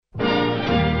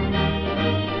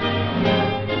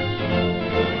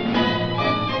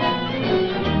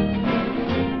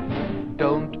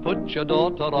your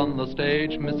daughter on the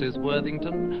stage, Mrs.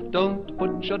 Worthington. Don't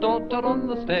put your daughter on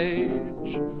the stage.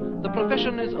 The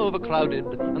profession is overcrowded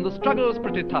and the struggle's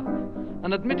pretty tough.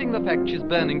 And admitting the fact she's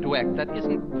burning to act, that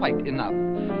isn't quite enough.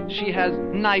 She has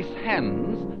nice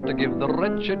hands to give the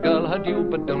wretched girl her due,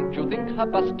 but don't you think her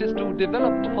bust is too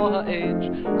developed for her age?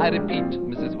 I repeat,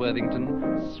 Mrs.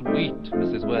 Worthington, sweet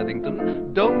Mrs.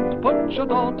 Worthington, don't put your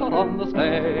daughter on the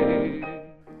stage.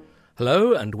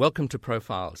 Hello and welcome to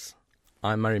Profiles.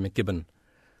 I'm Murray McGibbon.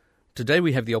 Today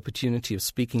we have the opportunity of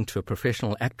speaking to a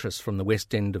professional actress from the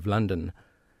West End of London.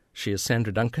 She is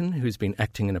Sandra Duncan, who's been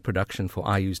acting in a production for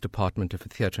IU's Department of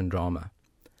Theatre and Drama.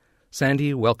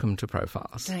 Sandy, welcome to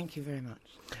Profiles. Thank you very much.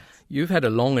 You've had a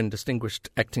long and distinguished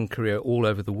acting career all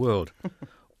over the world.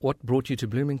 What brought you to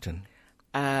Bloomington?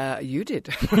 You did.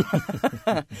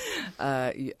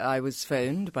 I was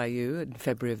phoned by you in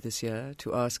February of this year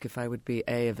to ask if I would be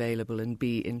A, available, and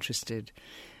B, interested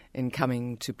in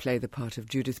coming to play the part of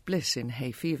Judith Bliss in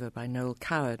Hay Fever by Noel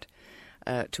Coward,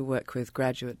 to work with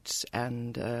graduates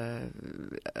and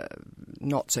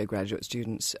not-so-graduate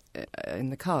students in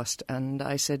the cast. And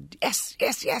I said,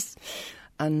 yes.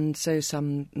 And so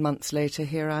some months later,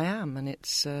 here I am, and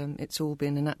it's all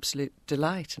been an absolute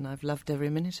delight, and I've loved every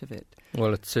minute of it.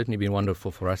 Well, it's certainly been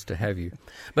wonderful for us to have you.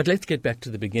 But let's get back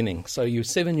to the beginning. So you're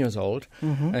 7 years old,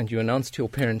 and you announced to your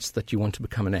parents that you want to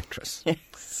become an actress.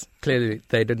 Yes. Clearly,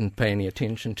 they didn't pay any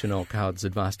attention to Noel Coward's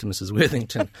advice to Mrs.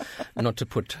 Worthington not to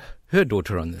put her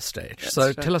daughter on the stage. That's so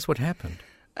right. Tell us what happened.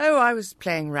 Oh, I was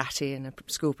playing Ratty in a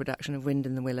school production of Wind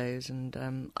in the Willows,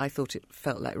 and I thought it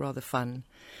felt like rather fun.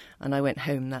 And I went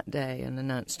home that day and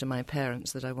announced to my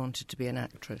parents that I wanted to be an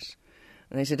actress.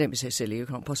 And they said, don't be so silly, you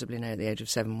can't possibly know at the age of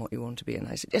 7 what you want to be. And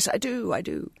I said, yes, I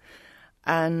do.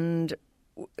 And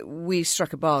we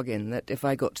struck a bargain that if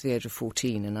I got to the age of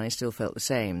 14 and I still felt the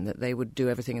same, that they would do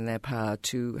everything in their power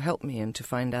to help me and to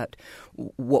find out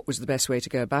what was the best way to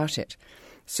go about it.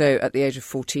 So at the age of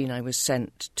 14, I was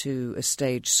sent to a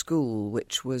stage school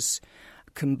which was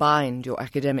combined your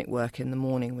academic work in the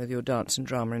morning with your dance and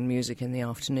drama and music in the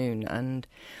afternoon. And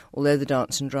although the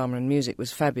dance and drama and music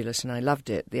was fabulous and I loved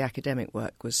it, the academic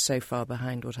work was so far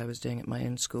behind what I was doing at my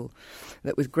own school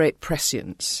that with great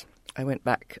prescience I went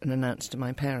back and announced to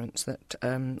my parents that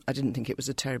I didn't think it was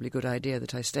a terribly good idea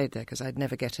that I stayed there because I'd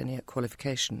never get any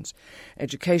qualifications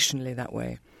educationally that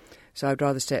way. So I'd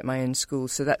rather stay at my own school.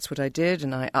 So that's what I did,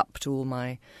 and I upped all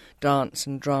my dance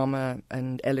and drama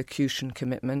and elocution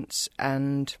commitments.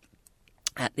 And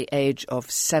at the age of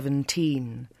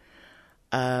 17,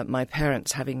 my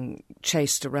parents, having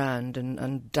chased around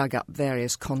and dug up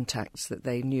various contacts that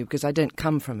they knew, because I don't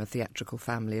come from a theatrical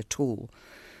family at all,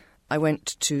 I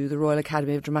went to the Royal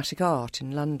Academy of Dramatic Art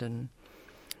in London,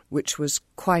 which was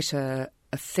quite a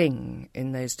thing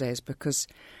in those days because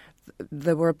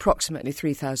there were approximately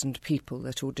 3,000 people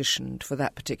that auditioned for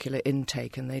that particular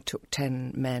intake, and they took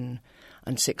 10 men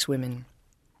and 6 women.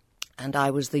 And I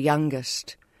was the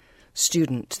youngest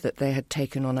student that they had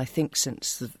taken on, I think,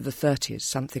 since the 30s,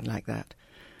 something like that.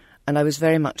 And I was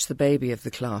very much the baby of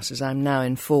the class, as I'm now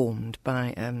informed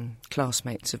by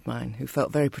classmates of mine who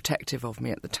felt very protective of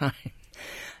me at the time.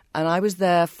 And I was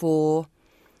there for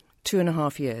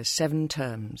 2.5 years, 7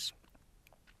 terms.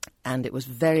 And it was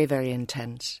very, very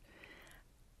intense.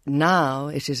 Now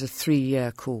it is a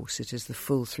 3-year course. It is the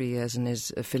full 3 years and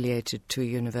is affiliated to a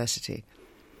university.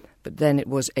 But then it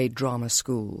was a drama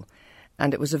school.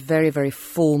 And it was a very, very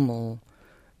formal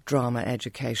drama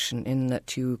education in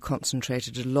that you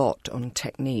concentrated a lot on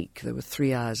technique. There were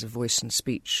 3 hours of voice and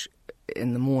speech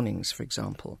in the mornings, for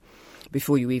example,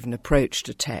 before you even approached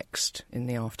a text in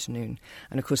the afternoon.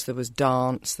 And, of course, there was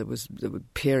dance, there were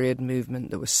period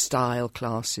movement, there were style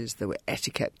classes, there were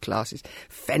etiquette classes,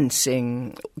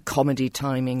 fencing, comedy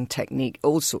timing, technique,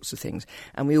 all sorts of things.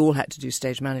 And we all had to do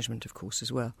stage management, of course,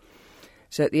 as well.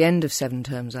 So at the end of 7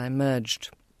 terms, I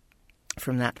emerged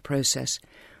from that process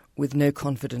with no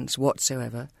confidence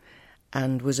whatsoever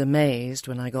and was amazed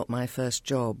when I got my first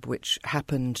job, which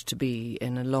happened to be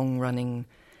in a long-running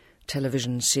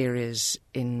television series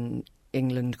in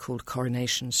England called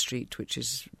Coronation Street, which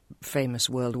is famous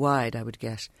worldwide, I would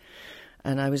guess.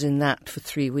 And I was in that for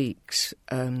 3 weeks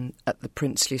at the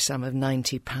princely sum of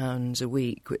 £90 a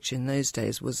week, which in those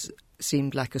days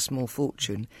seemed like a small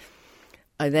fortune.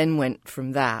 I then went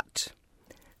from that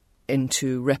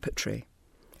into repertory.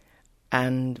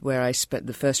 And where I spent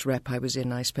the first rep I was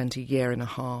in, I spent 1.5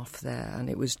 years there, and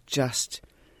it was just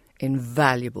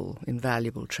invaluable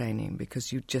training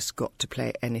because you just got to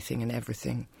play anything and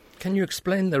everything. Can you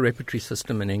explain the repertory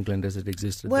system in England as it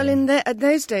existed Well, then? in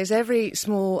those days, every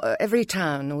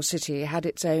town or city had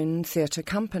its own theatre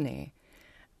company.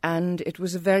 and it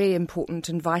was a very important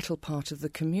and vital part of the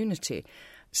community.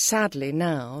 Sadly,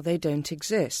 now they don't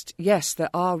exist. Yes, there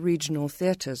are regional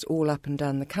theatres all up and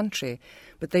down the country,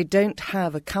 but they don't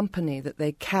have a company that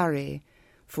they carry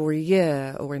for a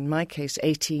year, or in my case,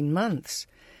 18 months.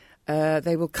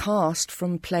 They will cast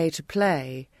from play to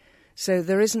play. So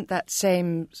there isn't that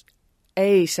same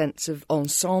sense of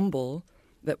ensemble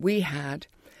that we had,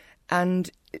 and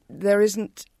there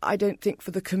isn't, I don't think,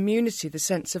 for the community, the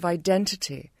sense of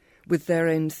identity with their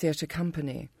own theatre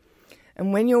company.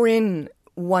 And when you're in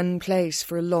one place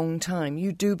for a long time,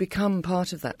 you do become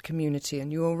part of that community,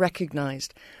 and you are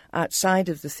recognised outside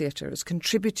of the theatre as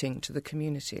contributing to the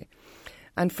community.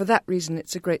 And for that reason,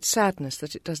 it's a great sadness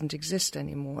that it doesn't exist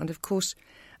anymore. And of course,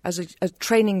 as a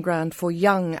training ground for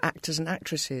young actors and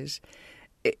actresses,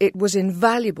 it was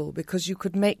invaluable because you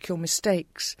could make your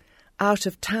mistakes out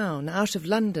of town, out of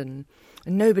London,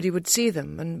 and nobody would see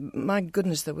them. And my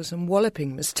goodness, there were some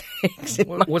walloping mistakes.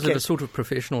 Was it a sort of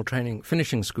professional training,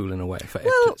 finishing school in a way for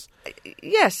actors? Well,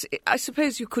 yes, I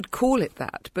suppose you could call it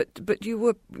that. But you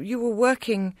were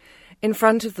working in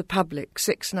front of the public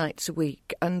 6 nights a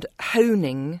week and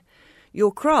honing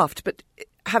your craft. But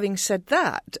having said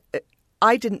that,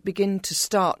 I didn't begin to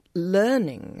start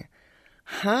learning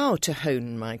how to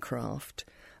hone my craft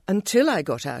until I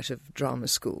got out of drama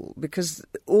school, because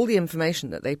all the information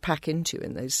that they pack into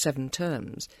in those 7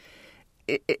 terms,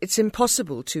 it's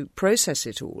impossible to process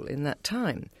it all in that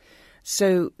time.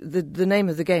 So the name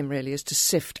of the game really is to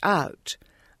sift out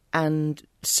and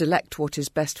select what is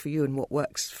best for you and what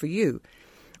works for you.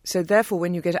 So therefore,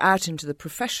 when you get out into the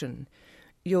profession,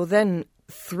 you're then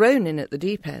thrown in at the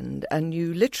deep end and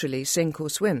you literally sink or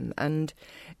swim. And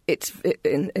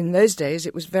in those days,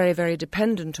 it was very, very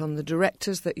dependent on the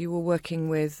directors that you were working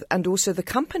with and also the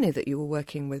company that you were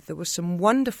working with. There were some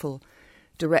wonderful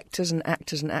directors and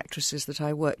actors and actresses that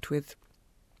I worked with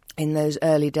in those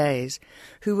early days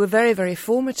who were very, very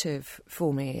formative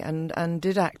for me and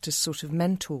did act as sort of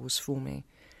mentors for me.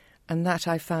 And that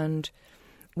I found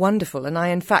wonderful. And I,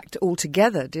 in fact,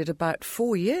 altogether did about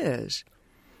 4 years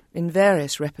in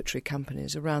various repertory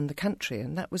companies around the country,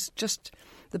 and that was just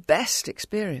the best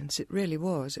experience. It really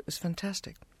was. It was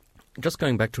fantastic. Just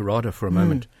going back to RADA for a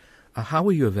moment, how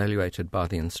were you evaluated by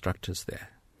the instructors there?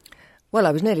 Well,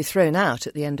 I was nearly thrown out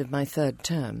at the end of my 3rd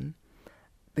term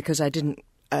because I didn't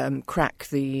crack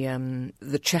the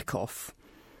Chekhov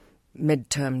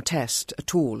mid-term test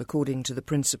at all, according to the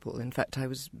principal. In fact, I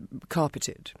was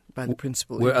carpeted by the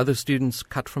principal. Were other students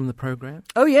cut from the programme?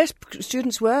 Oh, yes,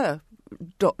 students were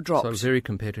dropped. So very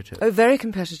competitive. Oh, very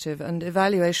competitive, and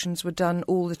evaluations were done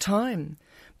all the time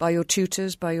by your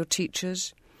tutors, by your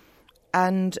teachers,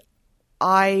 and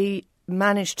I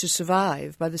managed to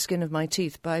survive by the skin of my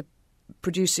teeth by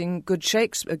producing a good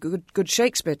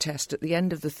Shakespeare test at the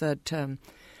end of the 3rd term,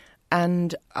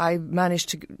 and I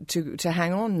managed to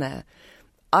hang on there.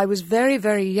 I was very,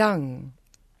 very young,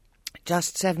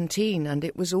 just 17, and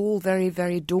it was all very,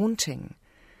 very daunting.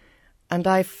 And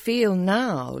I feel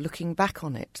now, looking back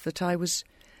on it, that I was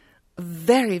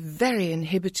very, very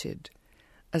inhibited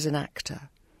as an actor.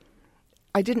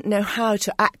 I didn't know how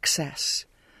to access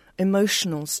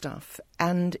emotional stuff,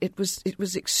 and it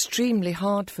was extremely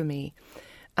hard for me.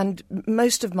 And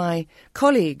most of my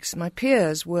colleagues, my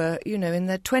peers, were, in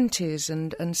their 20s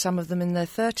and some of them in their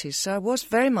 30s. So I was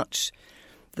very much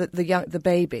the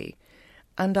baby.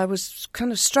 And I was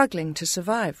kind of struggling to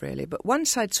survive, really. But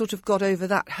once I'd sort of got over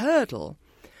that hurdle,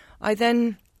 I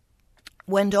then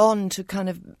went on to kind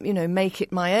of, make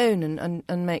it my own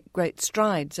and make great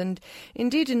strides. And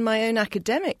indeed, in my own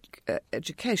academic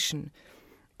education,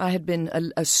 I had been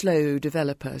a slow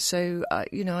developer. So,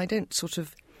 I don't sort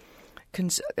of...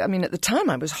 at the time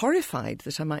I was horrified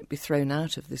that I might be thrown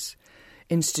out of this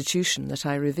institution that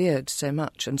I revered so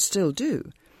much and still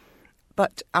do.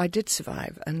 But I did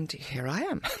survive, and here I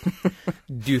am.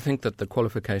 Do you think that the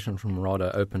qualification from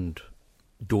RADA opened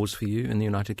doors for you in the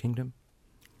United Kingdom?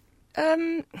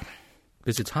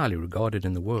 Because it's highly regarded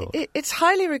in the world. It's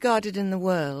highly regarded in the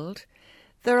world.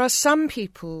 There are some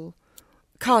people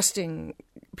casting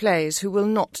plays who will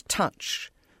not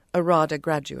touch a RADA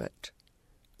graduate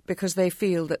because they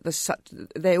feel that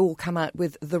they all come out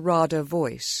with the RADA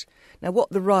voice. Now,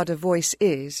 what the RADA voice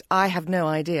is, I have no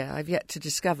idea. I've yet to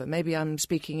discover. Maybe I'm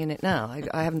speaking in it now.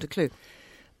 I haven't a clue.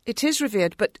 It is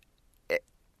revered, but,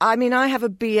 I have a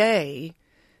BA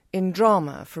in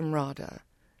drama from RADA.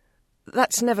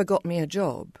 That's never got me a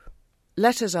job.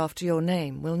 Letters after your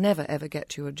name will never, ever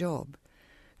get you a job.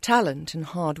 Talent and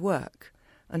hard work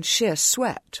and sheer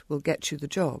sweat will get you the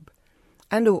job.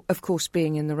 And, of course,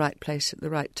 being in the right place at the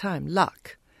right time.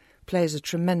 Luck plays a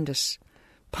tremendous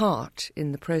part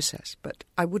in the process, but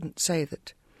I wouldn't say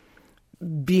that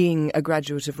being a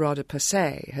graduate of RADA per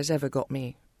se has ever got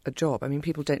me a job. I mean,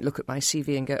 people don't look at my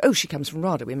CV and go, oh, she comes from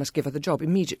RADA, we must give her the job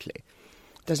immediately.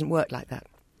 It doesn't work like that.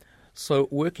 So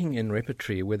working in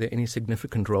repertory, were there any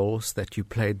significant roles that you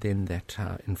played then that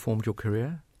informed your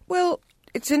career? Well,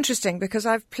 it's interesting because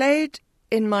I've played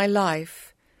in my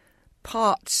life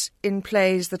parts in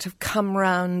plays that have come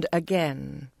round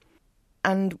again.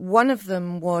 And one of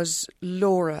them was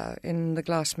Laura in The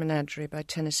Glass Menagerie by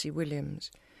Tennessee Williams,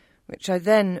 which I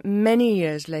then, many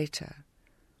years later,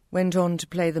 went on to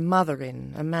play the mother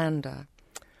in, Amanda,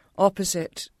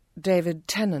 opposite David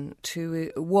Tennant,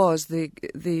 who was the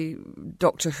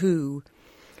Doctor Who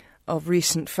of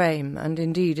recent fame and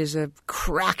indeed is a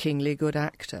crackingly good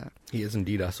actor. He is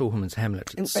indeed. I saw him as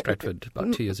Hamlet at Stratford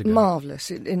about 2 years ago.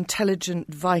 Marvellous,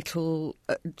 intelligent, vital,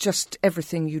 just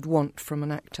everything you'd want from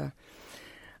an actor.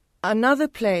 Another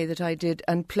play that I did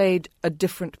and played a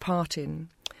different part in,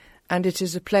 and it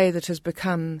is a play that has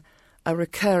become a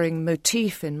recurring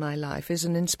motif in my life, is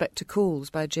An Inspector Calls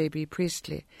by J.B.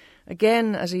 Priestley.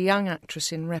 Again, as a young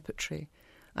actress in repertory,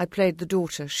 I played the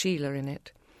daughter, Sheila, in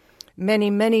it. Many,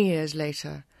 many years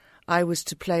later, I was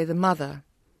to play the mother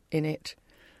in it,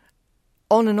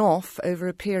 on and off over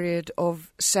a period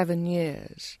of 7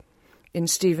 years, in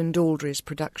Stephen Daldry's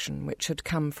production, which had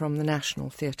come from the National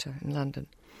Theatre in London,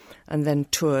 and then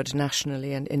toured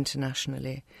nationally and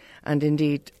internationally. And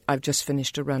indeed, I've just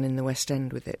finished a run in the West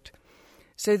End with it.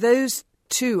 So those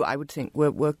two, I would think,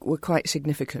 were quite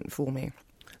significant for me.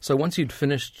 So once you'd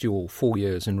finished your 4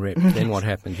 years in rep, then what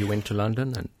happened? You went to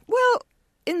London? Well,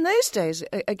 in those days,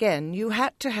 again, you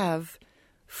had to have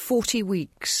 40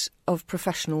 weeks of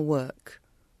professional work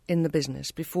in the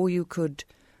business before you could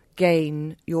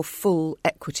gain your full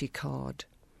equity card.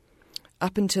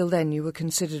 Up until then, you were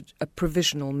considered a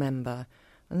provisional member,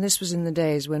 and this was in the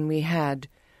days when we had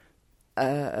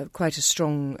quite a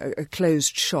strong,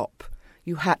 closed shop.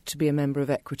 You had to be a member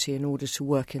of equity in order to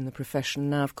work in the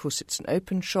profession. Now, of course, it's an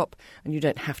open shop, and you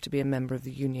don't have to be a member of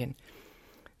the union.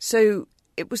 So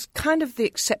it was kind of the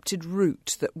accepted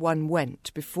route that one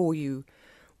went before you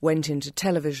went into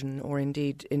television or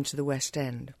indeed into the West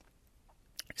End.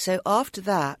 So after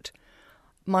that,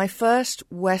 my first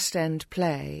West End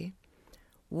play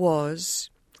was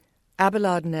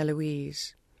Abelard and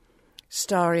Eloise,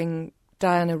 starring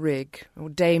Diana Rigg, or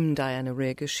Dame Diana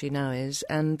Rigg as she now is,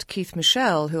 and Keith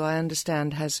Michelle, who I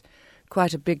understand has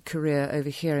quite a big career over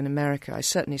here in America. I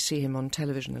certainly see him on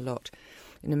television a lot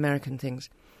in American things.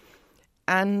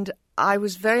 And I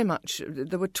was very much,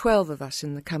 there were 12 of us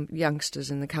in the youngsters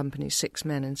in the company, 6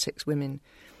 men and 6 women,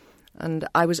 and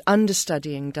I was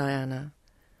understudying Diana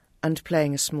and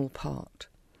playing a small part.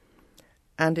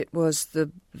 And it was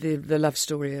the love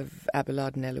story of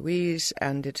Abelard and Eloise,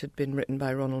 and it had been written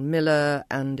by Ronald Miller,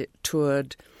 and it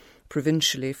toured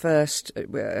provincially first,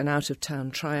 an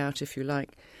out-of-town tryout, if you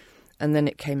like, and then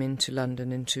it came into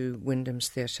London, into Wyndham's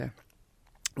Theatre,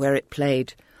 where it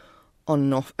played on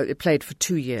and off. It played for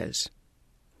 2 years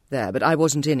there, but I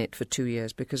wasn't in it for 2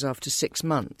 years because after 6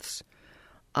 months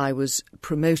I was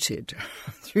promoted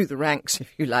through the ranks,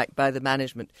 if you like, by the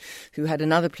management, who had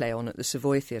another play on at the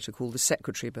Savoy Theatre called The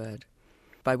Secretary Bird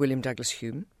by William Douglas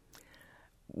Hume,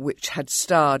 which had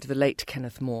starred the late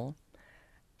Kenneth More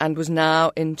and was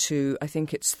now into, I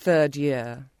think, its 3rd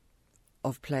year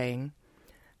of playing.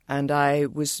 And I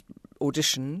was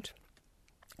auditioned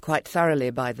quite thoroughly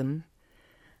by them,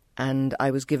 and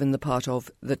I was given the part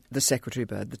of the Secretary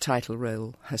Bird, the title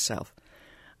role herself.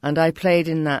 And I played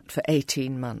in that for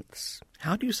 18 months.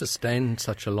 How do you sustain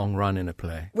such a long run in a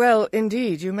play? Well,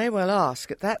 indeed, you may well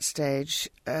ask. At that stage,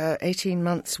 18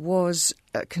 months was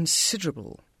a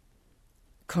considerable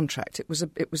contract. It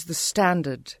was the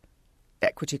standard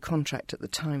equity contract at the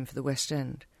time for the West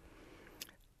End.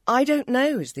 I don't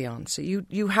know is the answer.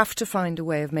 You have to find a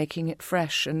way of making it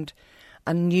fresh and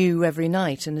new every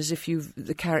night, and as if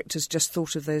the characters just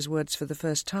thought of those words for the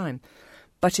first time.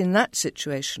 But in that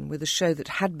situation, with a show that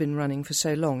had been running for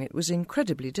so long, it was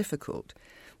incredibly difficult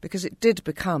because it did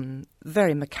become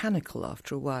very mechanical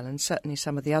after a while, and certainly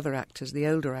some of the other actors, the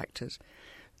older actors,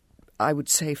 I would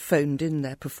say phoned in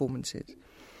their performances.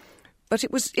 But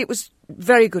it was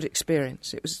very good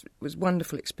experience. It was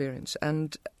wonderful experience,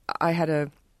 and I had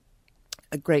a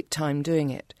great time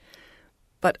doing it.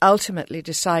 But ultimately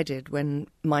decided when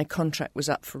my contract was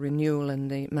up for renewal and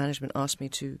the management asked me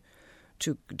to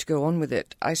go on with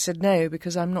it, I said no,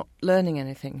 because I'm not learning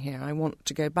anything here. I want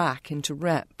to go back into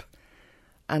rep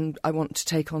and I want to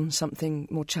take on something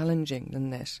more challenging than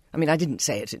this. I mean, I didn't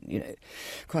say it,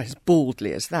 quite as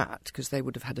baldly as that, because they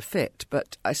would have had a fit.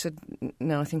 But I said,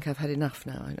 no, I think I've had enough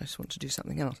now. I just want to do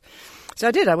something else. So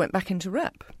I did. I went back into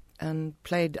rap and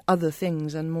played other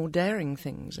things and more daring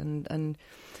things and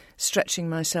stretching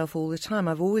myself all the time.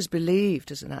 I've always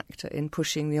believed as an actor in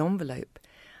pushing the envelope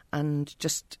and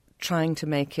just trying to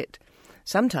make it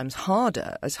sometimes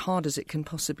harder, as hard as it can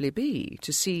possibly be,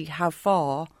 to see how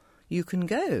far you can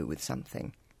go with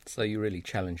something. So you really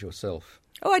challenge yourself.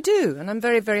 Oh, I do, and I'm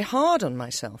very, very hard on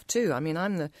myself too. I mean,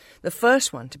 I'm the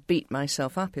first one to beat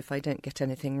myself up if I don't get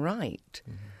anything right,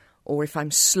 or if I'm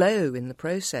slow in the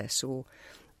process, or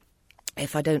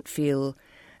if I don't feel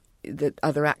that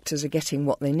other actors are getting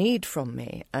what they need from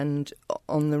me. And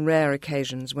on the rare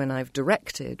occasions when I've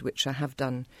directed, which I have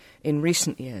done in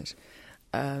recent years,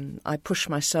 I push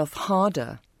myself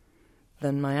harder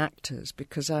than my actors,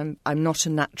 because I'm not a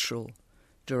natural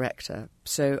director.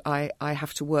 So I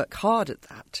have to work hard at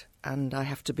that, and I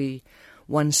have to be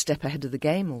one step ahead of the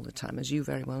game all the time, as you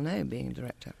very well know, being a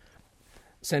director.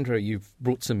 Sandra, you've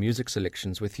brought some music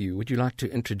selections with you. Would you like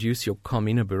to introduce your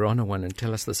Carmina Burana one and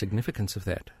tell us the significance of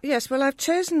that? Yes, well, I've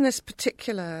chosen this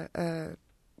particular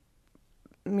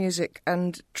music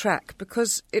and track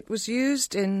because it was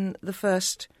used in the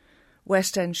first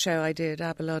West End show I did,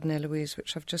 Abelard and Eloise,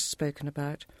 which I've just spoken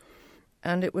about.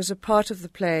 And it was a part of the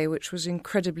play which was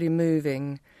incredibly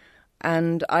moving,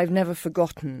 and I've never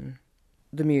forgotten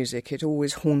the music. It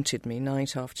always haunted me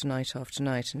night after night after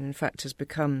night, and in fact has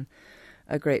become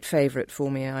a great favourite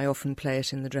for me. I often play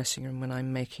it in the dressing room when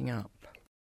I'm making up.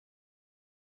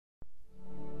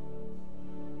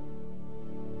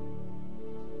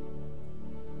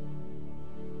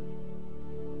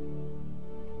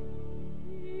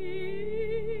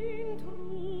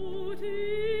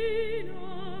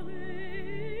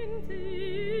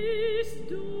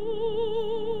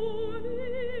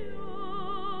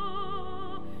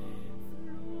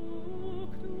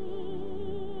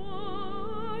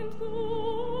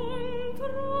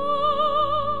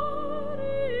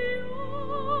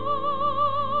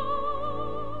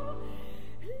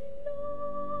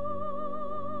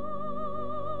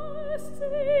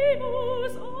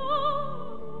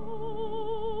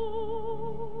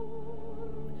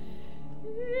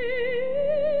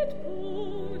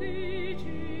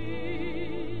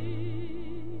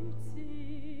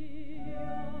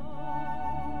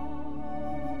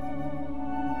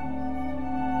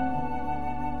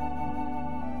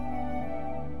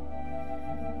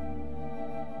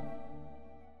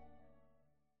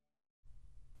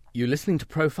 You're listening to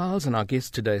Profiles, and our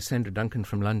guest today is Sandra Duncan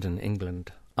from London,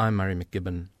 England. I'm Murray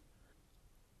McGibbon.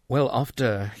 Well,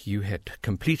 after you had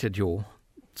completed your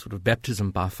sort of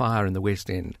baptism by fire in the West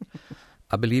End,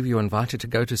 I believe you were invited to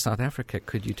go to South Africa.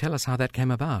 Could you tell us how that came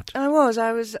about?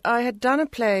 I had done a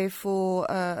play for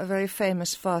a very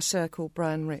famous farcer called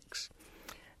Brian Rix,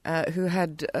 who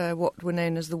had what were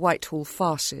known as the Whitehall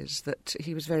farces that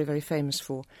he was very, very famous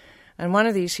for. And one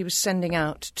of these he was sending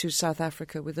out to South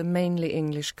Africa with a mainly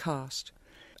English cast.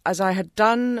 As I had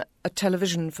done a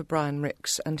television for Brian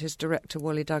Rix and his director,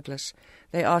 Wally Douglas,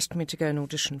 they asked me to go and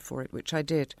audition for it, which I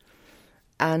did.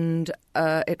 And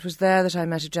it was there that I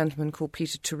met a gentleman called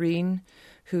Peter Tureen,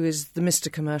 who is the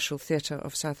Mr. Commercial Theatre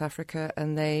of South Africa,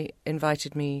 and they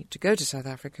invited me to go to South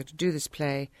Africa to do this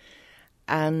play.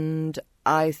 And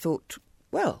I thought,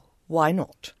 well, why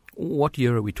not? What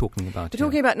year are we talking about? We're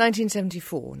talking about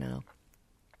 1974 now.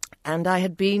 And I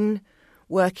had been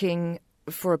working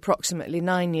for approximately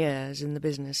 9 years in the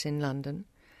business in London.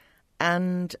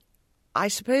 And I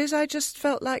suppose I just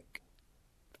felt like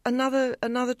another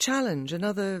challenge,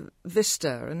 another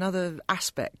vista, another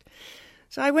aspect.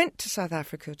 So I went to South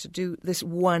Africa to do this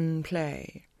one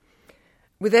play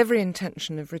with every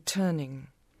intention of returning.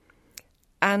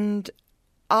 And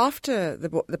after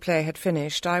the play had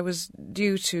finished, I was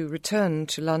due to return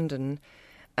to London,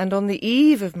 and on the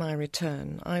eve of my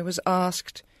return, I was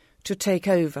asked to take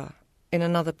over in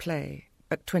another play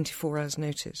at 24 hours'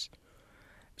 notice.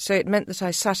 So it meant that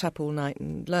I sat up all night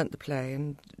and learnt the play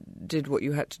and did what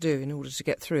you had to do in order to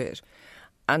get through it.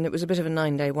 And it was a bit of a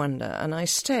 9-day wonder, and I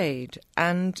stayed.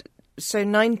 And so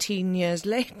 19 years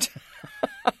later,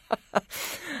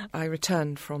 I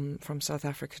returned from South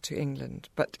Africa to England.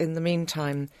 But in the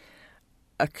meantime,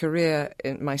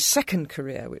 my second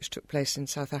career, which took place in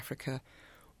South Africa,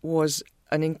 was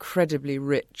an incredibly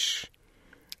rich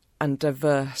and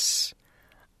diverse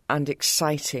and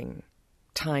exciting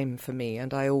time for me.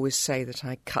 And I always say that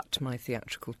I cut my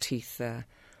theatrical teeth there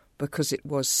because it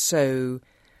was so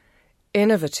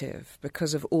innovative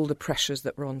because of all the pressures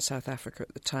that were on South Africa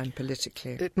at the time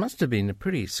politically. It must have been a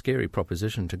pretty scary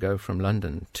proposition to go from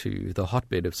London to the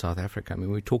hotbed of South Africa. I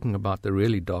mean, we're talking about the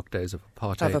really dark days of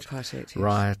apartheid, Yes.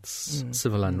 riots,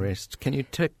 civil unrest. Can you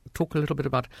talk a little bit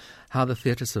about how the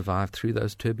theatre survived through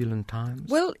those turbulent times?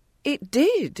 Well, it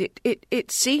did.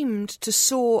 It seemed to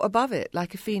soar above it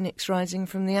like a phoenix rising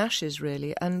from the ashes,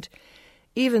 really. And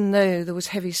even though there was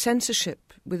heavy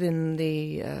censorship within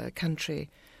the country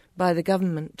by the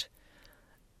government,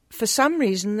 for some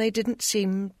reason they didn't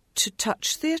seem to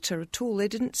touch theatre at all. They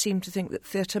didn't seem to think that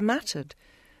theatre mattered.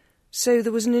 So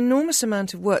there was an enormous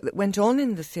amount of work that went on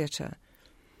in the theatre,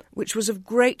 which was of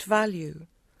great value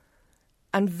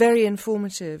and very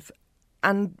informative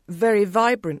and very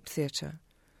vibrant theatre,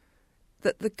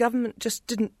 that the government just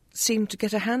didn't seem to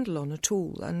get a handle on at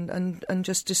all and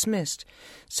just dismissed.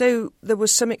 So there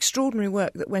was some extraordinary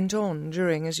work that went on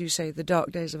during, as you say, the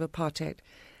dark days of apartheid,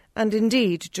 and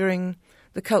indeed during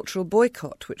the cultural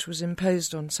boycott which was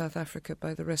imposed on South Africa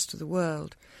by the rest of the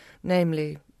world,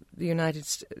 namely the United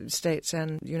States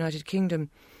and the United Kingdom.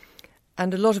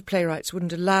 And a lot of playwrights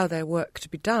wouldn't allow their work to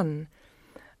be done,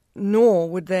 nor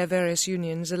would their various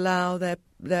unions allow their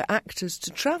actors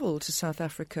to travel to South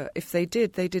Africa. If they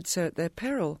did so at their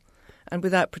peril and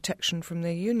without protection from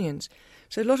their unions.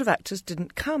 So a lot of actors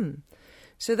didn't come.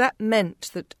 So that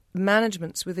meant that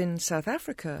managements within South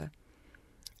Africa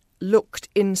looked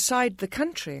inside the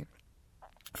country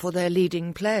for their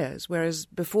leading players, whereas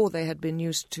before they had been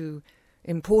used to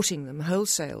importing them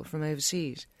wholesale from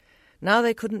overseas. Now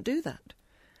they couldn't do that.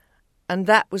 And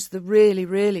that was the really,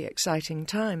 really exciting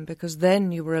time, because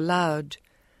then you were allowed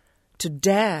to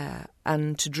dare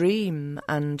and to dream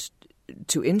and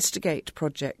to instigate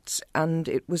projects. And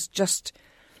it was just,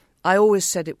 I always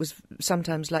said it was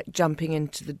sometimes like jumping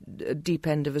into the deep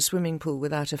end of a swimming pool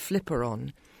without a flipper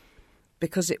on,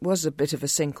 because it was a bit of a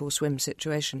sink or swim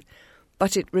situation.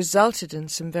 But it resulted in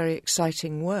some very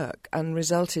exciting work and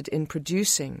resulted in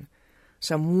producing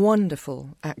some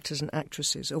wonderful actors and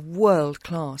actresses of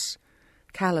world-class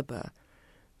calibre.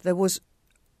 There was,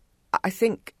 I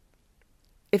think,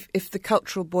 if the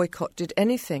cultural boycott did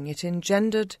anything, it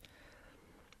engendered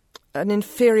an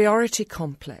inferiority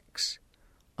complex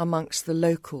amongst the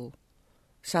local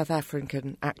South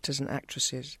African actors and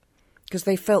actresses, because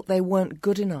they felt they weren't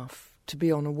good enough to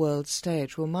be on a world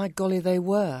stage. Well, my golly, they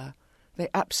were. They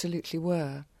absolutely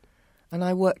were. And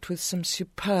I worked with some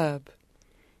superb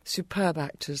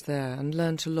actors there and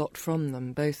learnt a lot from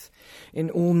them, both in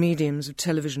all mediums of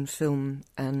television, film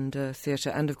and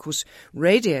theatre. And, of course,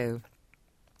 radio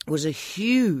was a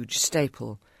huge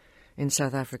staple in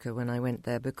South Africa when I went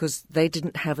there, because they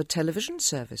didn't have a television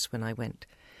service when I went.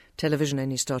 Television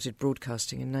only started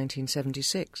broadcasting in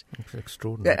 1976. That's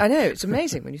extraordinary. I know, it's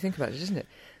amazing when you think about it, isn't it?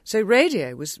 So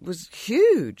radio was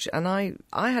huge, and I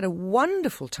had a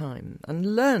wonderful time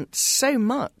and learnt so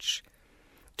much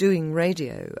doing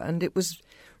radio. And it was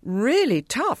really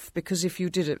tough, because if you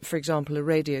did, for example, a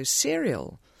radio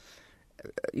serial,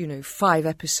 5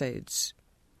 episodes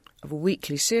of a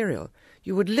weekly serial,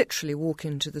 you would literally walk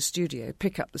into the studio,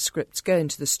 pick up the scripts, go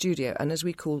into the studio, and as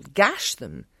we called, gash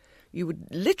them. You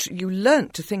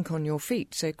learnt to think on your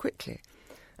feet so quickly.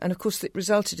 And, of course, it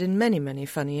resulted in many, many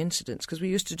funny incidents, because we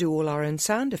used to do all our own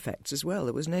sound effects as well.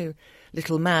 There was no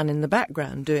little man in the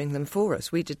background doing them for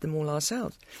us. We did them all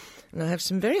ourselves. And I have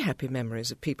some very happy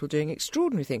memories of people doing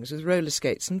extraordinary things with roller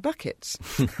skates and buckets.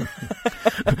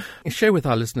 Share with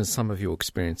our listeners some of your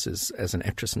experiences as an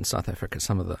actress in South Africa,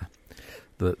 some of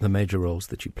the major roles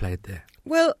that you played there.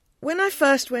 Well, when I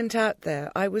first went out there,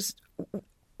 I was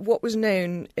what was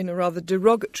known in a rather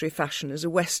derogatory fashion as a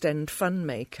West End fun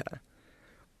maker,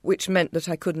 which meant that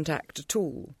I couldn't act at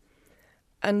all.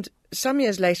 And some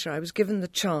years later I was given the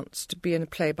chance to be in a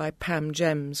play by Pam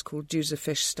Gems called Deuze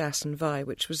Fish, Stas and Vi,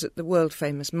 which was at the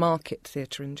world-famous Market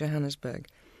Theatre in Johannesburg.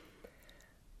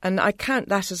 And I count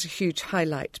that as a huge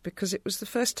highlight, because it was the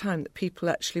first time that people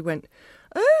actually went,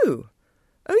 Oh,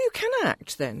 you can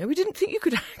act then? No, we didn't think you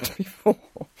could act before.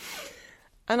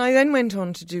 And I then went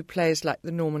on to do plays like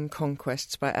The Norman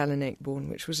Conquests by Alan Ayckbourn,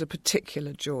 which was a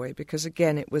particular joy, because,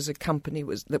 again, it was a company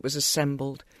that was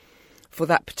assembled for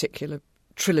that particular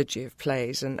trilogy of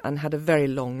plays and had a very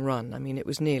long run. I mean, it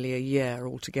was nearly a year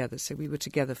altogether, so we were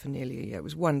together for nearly a year. It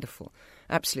was wonderful,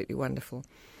 absolutely wonderful.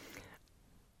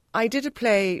 I did a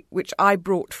play which I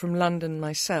brought from London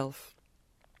myself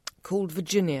called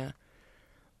Virginia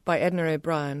by Edna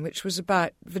O'Brien, which was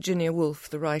about Virginia Woolf,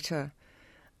 the writer.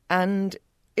 And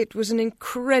it was an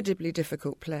incredibly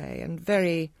difficult play and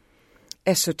very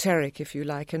esoteric, if you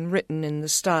like, and written in the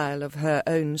style of her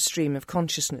own stream of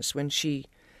consciousness when she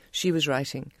was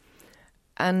writing.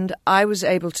 And I was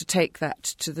able to take that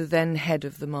to the then head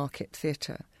of the Market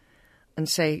Theatre and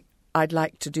say, I'd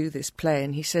like to do this play.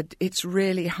 And he said, it's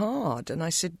really hard. And I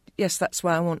said, yes, that's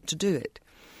why I want to do it.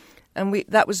 And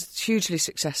that was hugely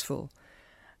successful.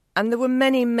 And there were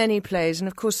many, many plays. And,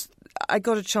 of course, I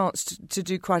got a chance to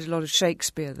do quite a lot of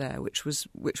Shakespeare there, which was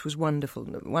wonderful,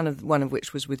 one of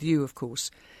which was with you, of course,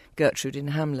 Gertrude in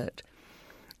Hamlet.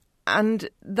 And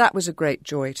that was a great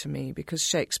joy to me, because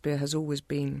Shakespeare has always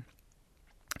been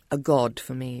a god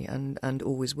for me and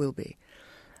always will be.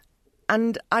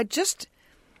 And I just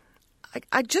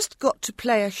got to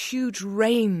play a huge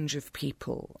range of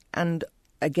people. And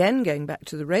again, going back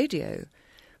to the radio,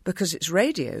 because it's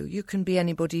radio, you can be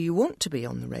anybody you want to be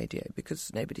on the radio,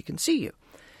 because nobody can see you.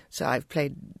 So I've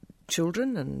played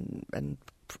children and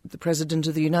the President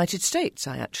of the United States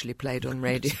I actually played on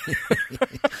radio.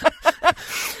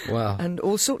 Wow. And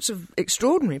all sorts of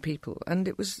extraordinary people. And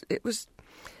it was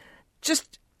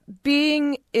just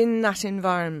being in that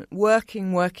environment,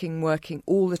 working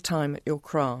all the time at your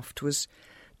craft was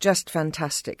just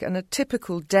fantastic. And a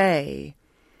typical day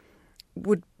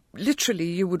would literally,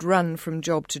 you would run from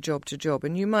job to job to job,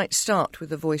 and you might start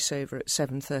with a voiceover at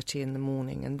 7:30 in the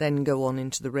morning and then go on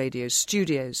into the radio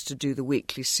studios to do the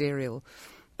weekly serial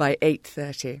by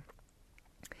 8:30.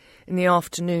 In the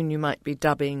afternoon, you might be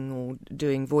dubbing or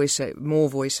doing more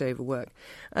voiceover work.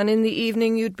 And in the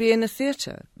evening, you'd be in a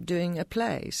theatre doing a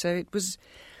play. So it was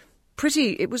quite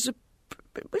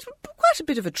a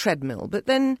bit of a treadmill. But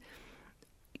then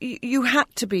you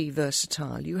had to be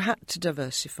versatile. You had to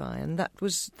diversify. And that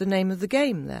was the name of the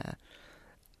game there.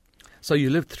 So you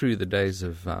lived through the days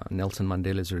of Nelson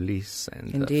Mandela's release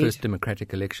and the first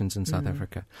democratic elections in South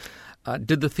Africa.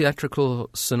 Did the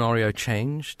theatrical scenario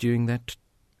change during that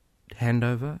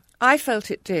handover? I felt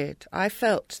it did. I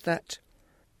felt that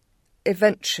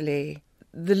eventually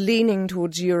the leaning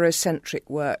towards Eurocentric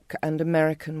work and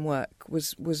American work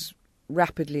was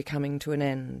rapidly coming to an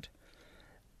end,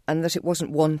 and that it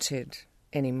wasn't wanted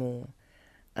anymore.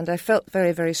 And I felt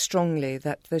very, very strongly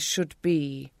that there should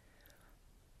be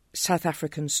South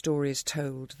African stories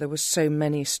told. There were so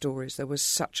many stories. There was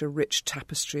such a rich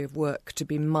tapestry of work to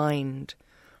be mined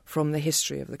from the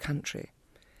history of the country.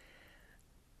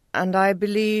 And I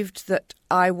believed that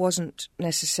I wasn't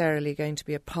necessarily going to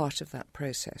be a part of that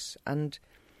process. And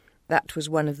that was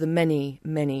one of the many,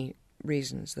 many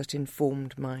reasons that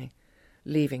informed my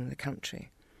leaving the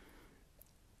country.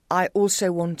 I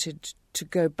also wanted to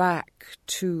go back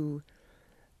to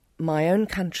my own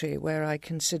country, where I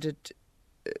considered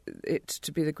it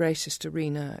to be the greatest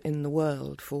arena in the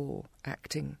world for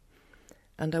acting.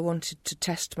 And I wanted to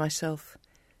test myself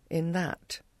in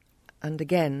that. And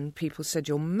again, people said,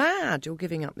 you're mad, you're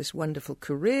giving up this wonderful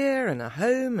career and a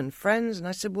home and friends. And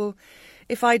I said, well,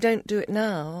 if I don't do it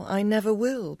now, I never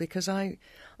will, because I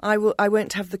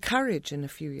won't have the courage in a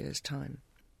few years' time.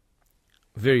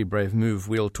 Very brave move.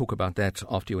 We'll talk about that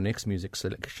after your next music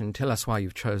selection. Tell us why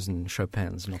you've chosen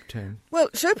Chopin's Nocturne. Well,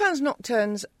 Chopin's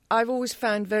Nocturnes I've always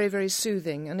found very, very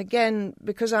soothing. And again,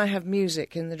 because I have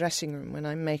music in the dressing room when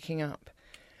I'm making up,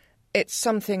 it's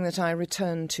something that I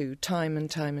return to time and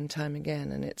time and time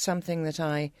again. And it's something that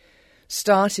I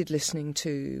started listening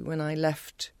to when I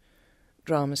left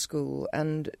drama school.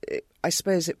 And I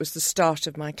suppose it was the start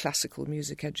of my classical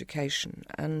music education.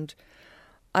 And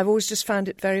I've always just found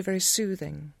it very, very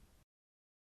soothing.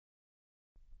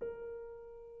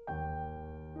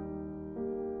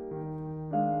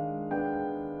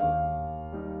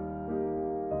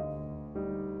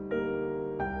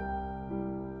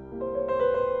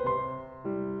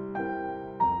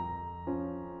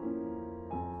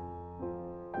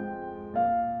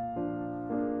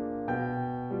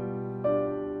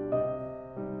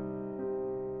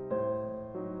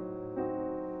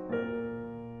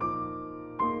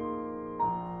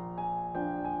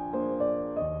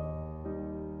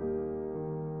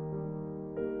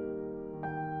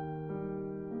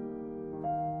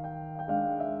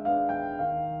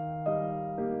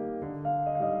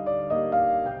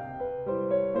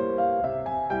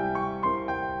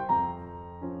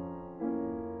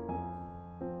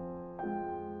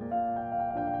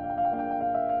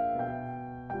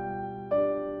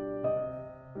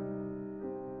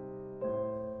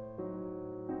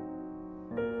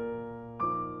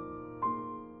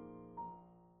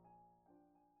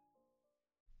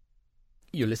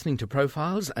 You're listening to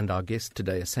Profiles, and our guest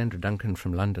today is Sandra Duncan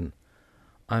from London.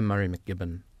 I'm Murray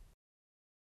McGibbon.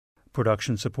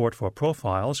 Production support for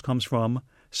Profiles comes from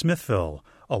Smithville,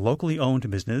 a locally owned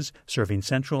business serving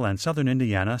central and southern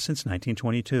Indiana since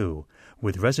 1922,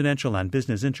 with residential and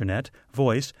business internet,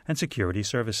 voice, and security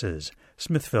services.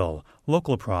 Smithville,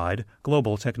 local pride,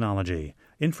 global technology.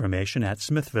 Information at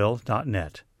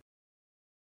smithville.net.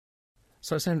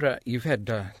 So, Sandra, you've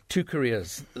had 2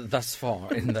 careers thus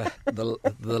far in the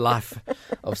life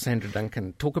of Sandra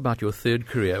Duncan. Talk about your 3rd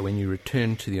career when you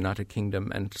returned to the United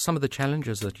Kingdom and some of the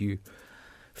challenges that you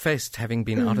faced having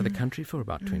been out of the country for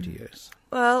about 20 years.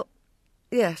 Well,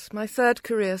 yes, my 3rd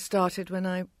career started when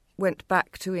I went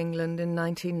back to England in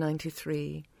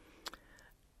 1993.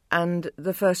 And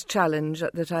the first challenge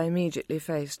that I immediately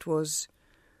faced was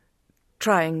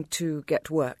trying to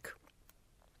get work.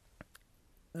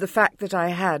 The fact that I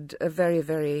had a very,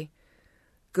 very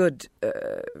good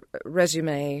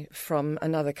resume from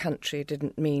another country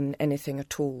didn't mean anything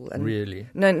at all. And really?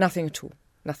 No, nothing at all.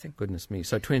 Nothing. Goodness me.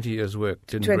 So 20 years' work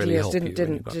didn't really help you when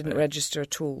you got didn't back. register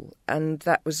at all. And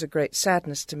that was a great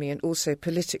sadness to me. And also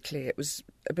politically, it was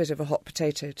a bit of a hot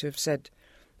potato to have said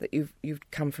that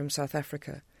you've come from South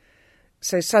Africa.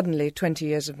 So suddenly 20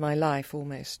 years of my life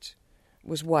almost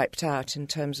was wiped out in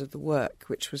terms of the work,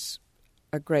 which was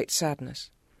a great sadness.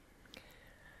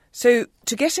 So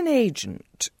to get an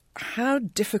agent, how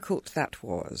difficult that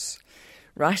was.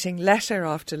 Writing letter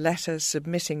after letter,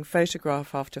 submitting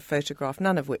photograph after photograph,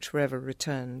 none of which were ever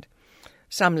returned.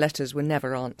 Some letters were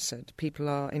never answered. People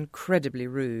are incredibly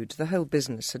rude. The whole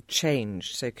business had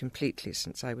changed so completely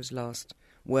since I was last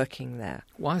working there.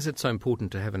 Why is it so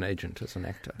important to have an agent as an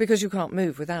actor? Because you can't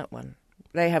move without one.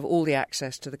 They have all the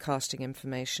access to the casting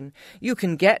information. You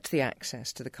can get the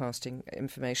access to the casting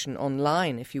information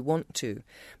online if you want to,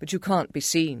 but you can't be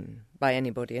seen by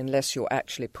anybody unless you're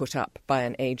actually put up by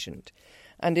an agent.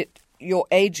 And your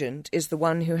agent is the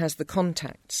one who has the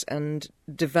contacts and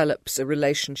develops a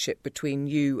relationship between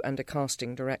you and a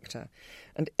casting director.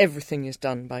 And everything is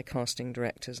done by casting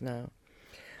directors now.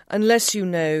 Unless you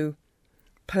know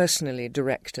personally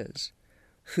directors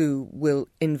who will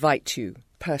invite you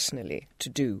personally to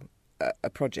do a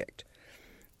project,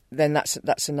 then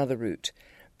that's another route.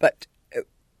 But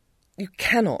you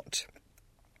cannot.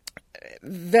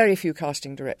 Very few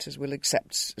casting directors will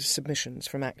accept submissions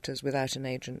from actors without an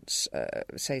agent's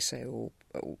say-so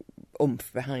or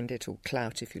oomph behind it, or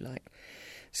clout, if you like.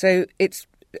 So it's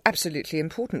absolutely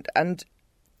important. And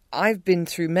I've been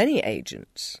through many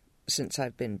agents since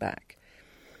I've been back.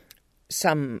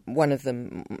 One of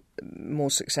them more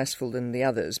successful than the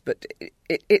others, but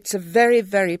it's a very,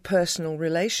 very personal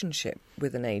relationship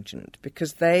with an agent,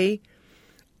 because they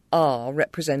are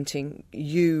representing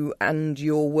you and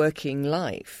your working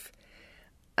life,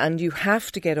 and you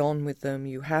have to get on with them.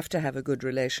 You have to have a good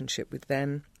relationship with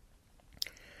them,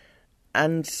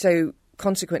 and so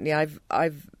consequently,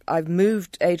 I've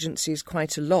moved agencies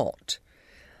quite a lot.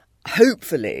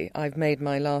 Hopefully, I've made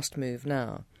my last move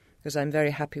now, because I'm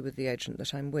very happy with the agent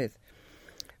that I'm with.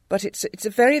 But it's a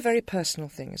very, very personal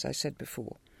thing, as I said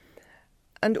before.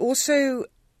 And also,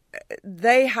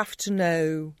 they have to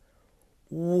know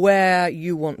where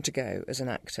you want to go as an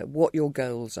actor, what your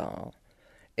goals are.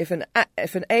 If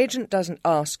an agent doesn't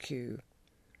ask you,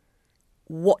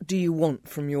 what do you want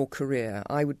from your career,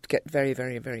 I would get very,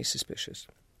 very, very suspicious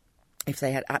if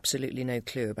they had absolutely no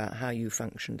clue about how you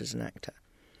functioned as an actor.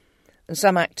 And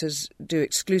some actors do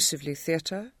exclusively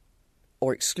theatre,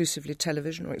 or exclusively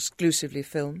television, or exclusively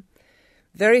film.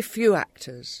 Very few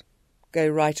actors go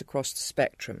right across the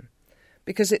spectrum,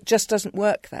 because it just doesn't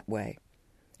work that way.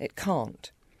 It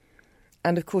can't.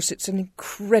 And of course it's an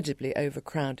incredibly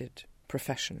overcrowded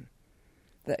profession.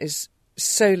 There is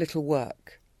so little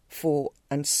work for,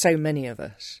 and so many of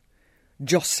us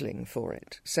jostling for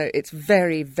it. So it's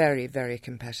very, very, very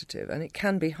competitive, and it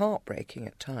can be heartbreaking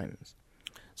at times.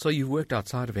 So you've worked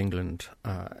outside of England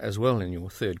as well in your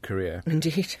 3rd career.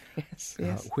 Indeed, yes.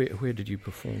 Where did you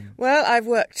perform? Well, I've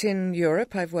worked in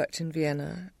Europe. I've worked in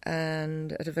Vienna,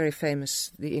 and at a very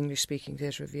famous, the English-speaking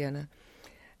theatre of Vienna.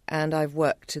 And I've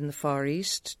worked in the Far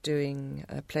East doing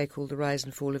a play called The Rise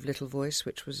and Fall of Little Voice,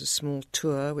 which was a small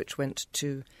tour which went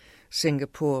to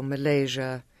Singapore,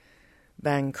 Malaysia,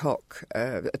 Bangkok,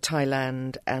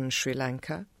 Thailand and Sri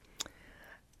Lanka.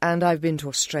 And I've been to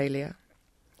Australia.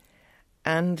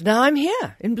 And now I'm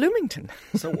here in Bloomington.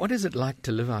 So what is it like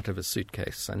to live out of a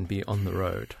suitcase and be on the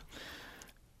road?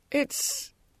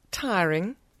 It's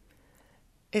tiring.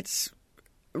 It's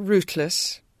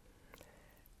rootless.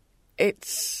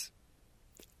 It's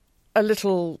a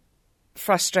little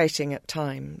frustrating at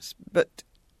times, but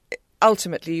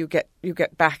ultimately you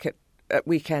get back at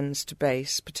weekends to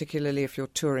base, particularly if you're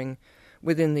touring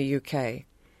within the UK,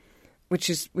 which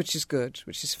is good,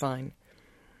 which is fine.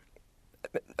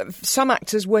 Some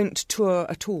actors won't tour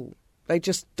at all. They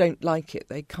just don't like it.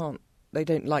 They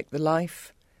don't like the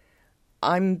life.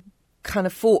 I'm kind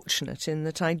of fortunate in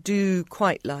that I do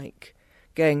quite like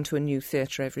going to a new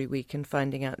theatre every week and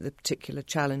finding out the particular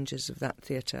challenges of that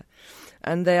theatre.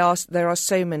 And there are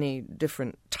so many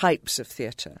different types of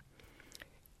theatre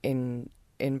in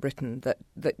Britain that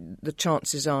the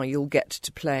chances are you'll get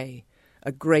to play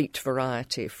a great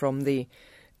variety, from the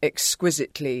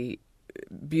exquisitely,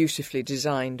 beautifully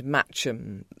designed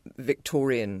Matcham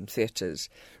Victorian theatres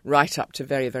right up to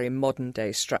very, very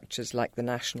modern-day structures like the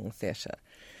National Theatre.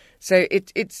 So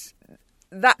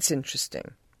that's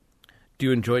interesting. Do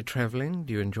you enjoy travelling?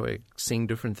 Do you enjoy seeing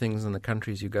different things in the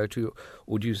countries you go to?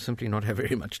 Or do you simply not have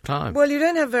very much time? Well, you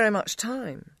don't have very much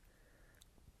time.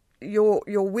 Your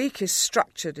week is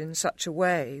structured in such a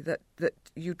way that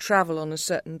you travel on a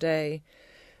certain day,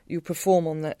 you perform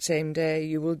on that same day,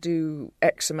 you will do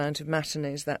X amount of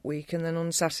matinees that week, and then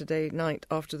on Saturday night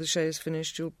after the show is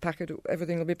finished, you'll pack it,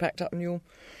 everything will be packed up and you'll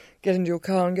get into your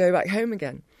car and go back home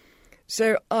again.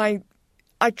 So I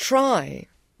try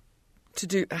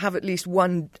to have at least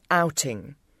one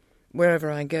outing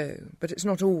wherever I go, but it's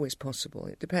not always possible.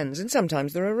 It depends. And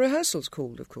sometimes there are rehearsals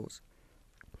called, of course.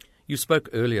 You spoke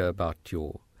earlier about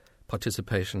your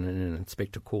participation in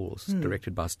Inspector Calls,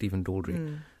 directed by Stephen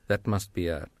Daldry. That must be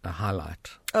a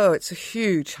highlight. Oh, it's a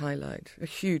huge highlight, a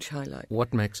huge highlight.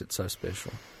 What makes it so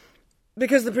special?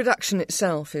 Because the production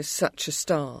itself is such a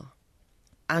star,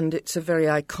 and it's a very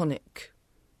iconic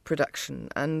production,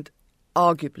 and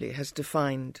arguably has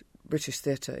defined British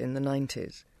theatre in the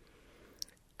 90s.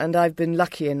 And I've been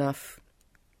lucky enough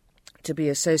to be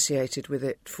associated with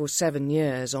it for 7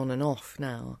 years on and off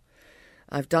now.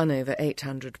 I've done over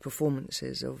 800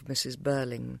 performances of Mrs.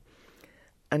 Burling,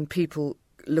 and people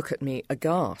look at me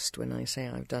aghast when I say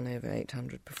I've done over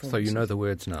 800 performances. So you know the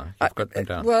words now. You've got them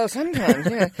down. Well, sometimes,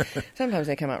 yeah. Sometimes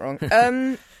they come out wrong.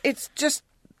 It's just,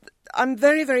 I'm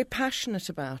very, very passionate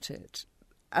about it.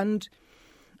 And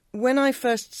when I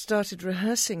first started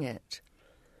rehearsing it,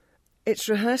 it's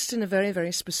rehearsed in a very,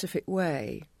 very specific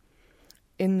way,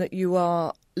 in that you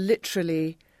are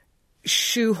literally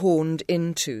shoehorned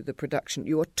into the production.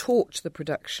 You are taught the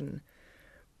production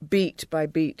beat by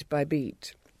beat by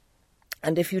beat.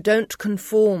 And if you don't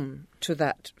conform to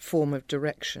that form of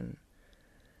direction,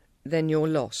 then you're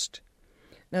lost.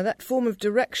 Now, that form of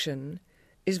direction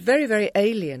is very, very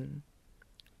alien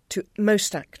to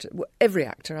most actors, every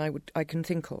actor I can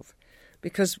think of,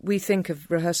 because we think of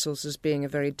rehearsals as being a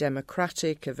very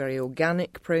democratic, a very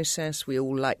organic process. We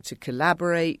all like to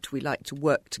collaborate. We like to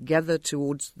work together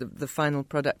towards the final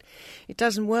product. It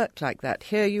doesn't work like that.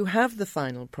 Here you have the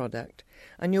final product,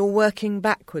 and you're working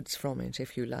backwards from it,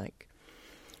 if you like.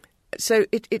 So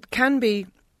it can be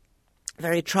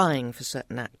very trying for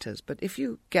certain actors, but if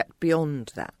you get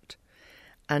beyond that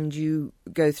and you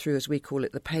go through, as we call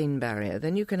it, the pain barrier,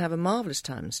 then you can have a marvellous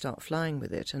time and start flying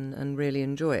with it and really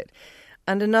enjoy it.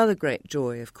 And another great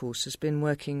joy, of course, has been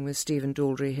working with Stephen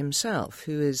Daldry himself,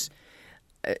 who is,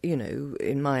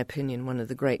 in my opinion, one of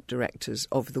the great directors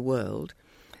of the world.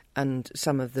 And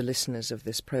some of the listeners of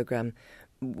this programme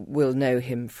will know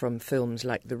him from films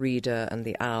like The Reader and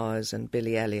The Hours and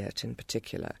Billy Elliot in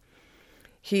particular.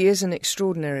 He is an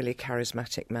extraordinarily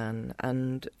charismatic man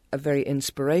and a very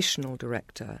inspirational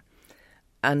director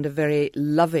and a very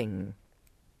loving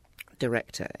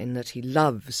director, in that he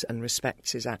loves and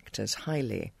respects his actors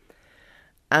highly.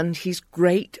 And he's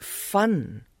great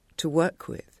fun to work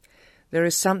with. There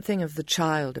is something of the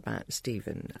child about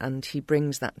Stephen, and he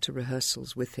brings that to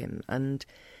rehearsals with him. And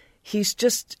he's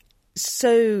just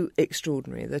so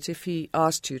extraordinary that if he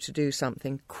asked you to do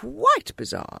something quite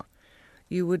bizarre,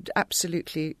 you would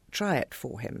absolutely try it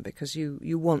for him, because you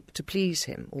want to please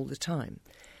him all the time.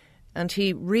 And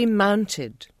he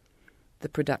remounted the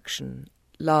production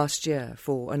last year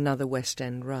for another West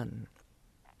End run.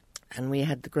 And we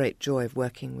had the great joy of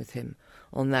working with him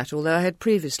on that, although I had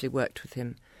previously worked with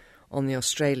him on the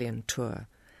Australian tour.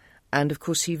 And, of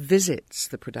course, he visits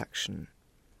the production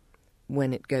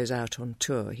when it goes out on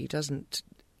tour. He doesn't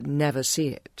never see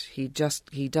it. He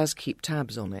does keep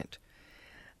tabs on it.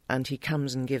 And he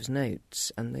comes and gives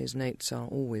notes, and those notes are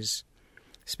always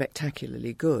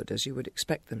spectacularly good, as you would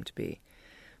expect them to be.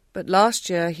 But last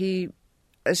year he,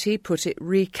 as he put it,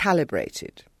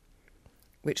 recalibrated,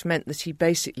 which meant that he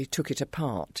basically took it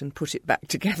apart and put it back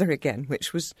together again,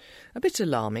 which was a bit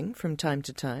alarming from time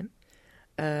to time,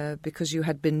 because you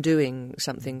had been doing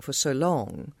something for so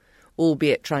long,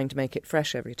 albeit trying to make it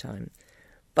fresh every time.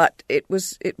 But it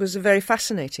was a very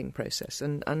fascinating process,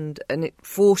 and it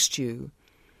forced you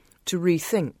to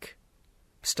rethink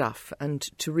stuff and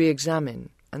to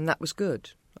re-examine, and that was good.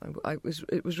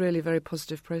 It was really a very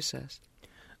positive process.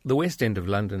 The West End of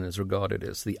London is regarded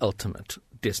as the ultimate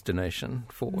destination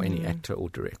for any actor or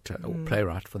director or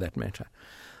playwright, for that matter.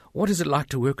 What is it like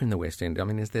to work in the West End? I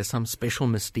mean, is there some special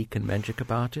mystique and magic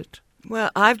about it?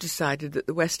 Well, I've decided that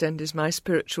the West End is my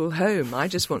spiritual home. I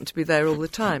just want to be there all the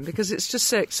time because it's just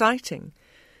so exciting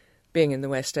being in the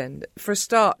West End. For a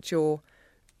start, you're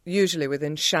usually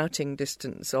within shouting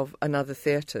distance of another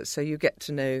theatre, so you get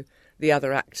to know the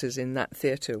other actors in that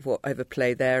theatre, whatever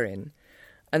play they're in.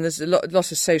 And there's a lot of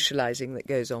socialising that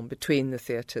goes on between the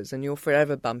theatres, and you're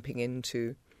forever bumping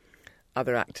into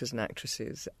other actors and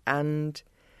actresses. And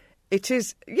it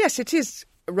is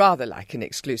rather like an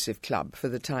exclusive club for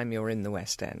the time you're in the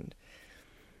West End.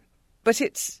 But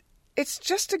it's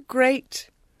just a great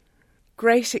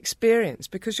experience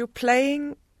because you're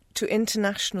playing to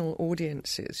international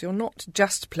audiences. You're not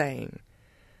just playing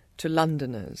to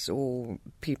Londoners or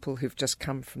people who've just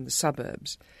come from the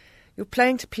suburbs. You're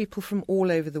playing to people from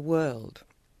all over the world.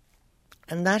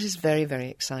 And that is very, very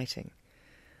exciting.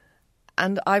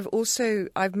 And I've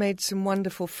made some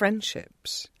wonderful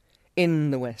friendships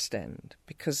in the West End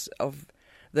because of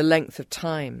the length of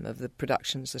time of the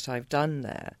productions that I've done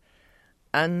there.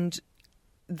 And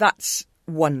that's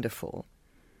wonderful.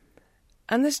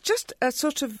 And there's just a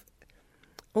sort of,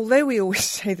 although we always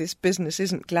say this business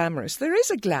isn't glamorous, there is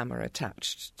a glamour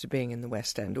attached to being in the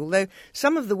West End, although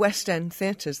some of the West End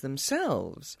theatres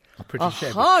themselves are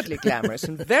hardly glamorous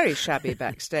and very shabby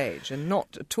backstage and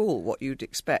not at all what you'd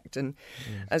expect. And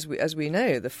as we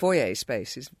know, the foyer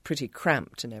space is pretty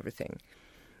cramped and everything.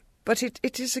 But it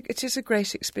is a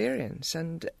great experience,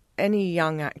 and any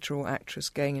young actor or actress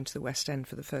going into the West End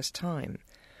for the first time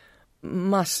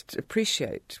must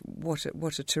appreciate what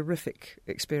a terrific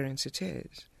experience it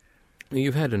is.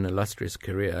 You've had an illustrious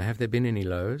career. Have there been any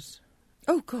lows?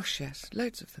 Oh, gosh, yes,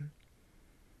 loads of them.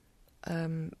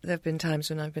 There have been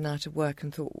times when I've been out of work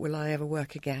and thought, will I ever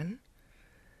work again?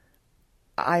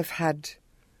 I've had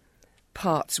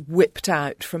parts whipped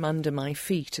out from under my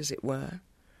feet, as it were.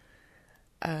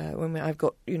 When I've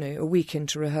got, a week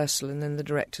into rehearsal and then the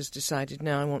director's decided,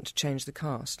 no, I want to change the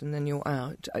cast, and then you're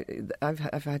out. I've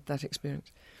had that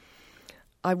experience.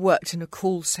 I worked in a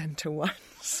call centre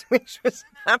once, which was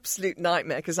an absolute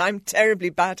nightmare because I'm terribly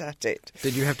bad at it.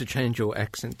 Did you have to change your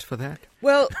accent for that?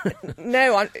 Well,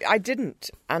 no, I didn't,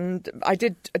 and I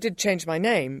did change my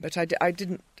name, but I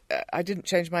didn't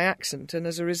change my accent, and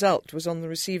as a result was on the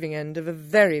receiving end of a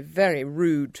very, very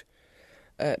rude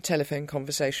telephone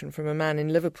conversation from a man in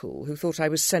Liverpool who thought I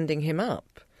was sending him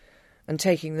up and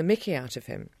taking the mickey out of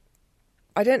him.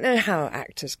 I don't know how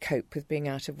actors cope with being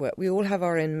out of work. We all have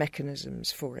our own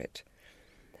mechanisms for it.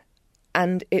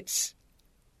 And it's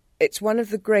one of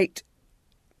the great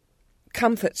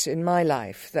comforts in my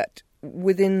life that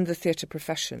within the theatre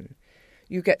profession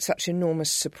you get such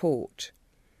enormous support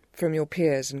from your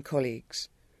peers and colleagues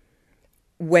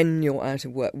when you're out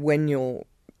of work, when your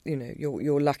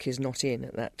luck is not in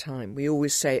at that time. We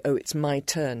always say, oh, it's my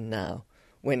turn now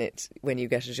when you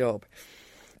get a job.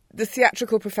 The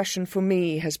theatrical profession for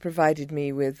me has provided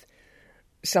me with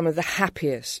some of the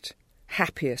happiest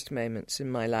moments in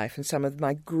my life, and some of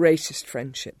my greatest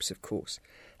friendships, of course,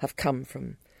 have come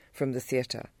from the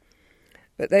theatre.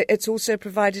 But it's also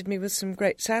provided me with some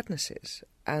great sadnesses,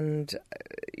 and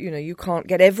you can't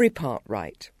get every part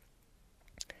right.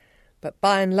 But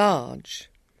by and large,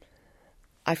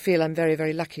 I feel I'm very,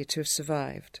 very lucky to have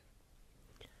survived.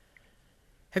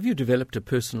 Have you developed a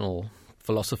personal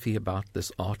philosophy about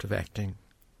this art of acting?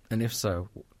 And if so,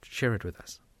 share it with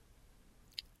us.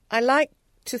 I like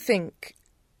to think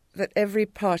that every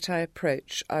part I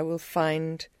approach, I will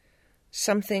find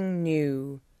something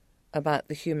new about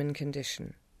the human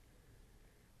condition.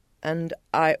 And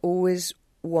I always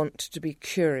want to be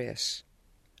curious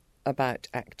about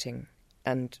acting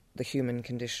and the human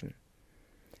condition.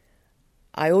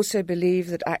 I also believe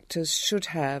that actors should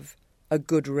have a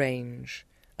good range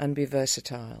and be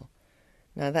versatile.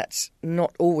 Now, that's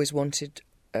not always wanted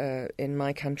in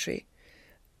my country.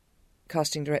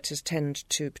 Casting directors tend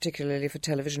to, particularly for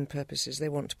television purposes, they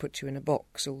want to put you in a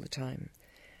box all the time.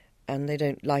 And they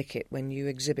don't like it when you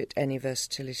exhibit any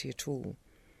versatility at all.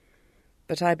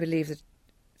 But I believe that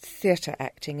theatre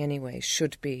acting, anyway,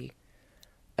 should be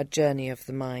a journey of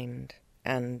the mind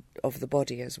and of the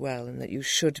body as well, and that you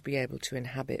should be able to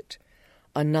inhabit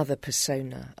another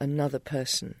persona, another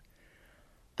person,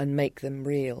 and make them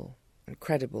real and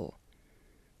credible.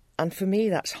 And for me,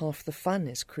 that's half the fun,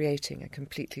 is creating a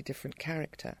completely different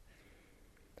character.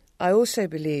 I also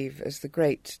believe, as the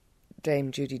great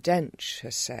Dame Judi Dench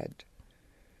has said,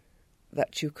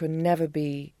 that you can never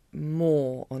be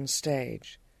more on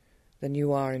stage than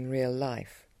you are in real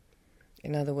life.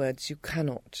 In other words, you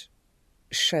cannot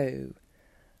show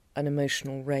an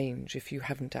emotional range if you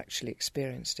haven't actually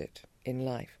experienced it in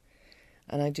life.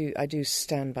 And I do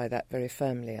stand by that very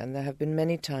firmly. And there have been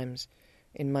many times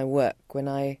in my work when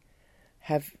I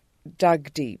have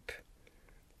dug deep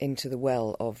into the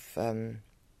well of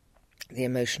the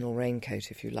emotional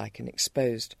raincoat, if you like, and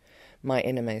exposed my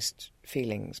innermost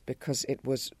feelings because it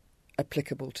was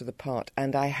applicable to the part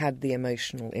and I had the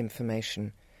emotional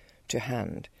information to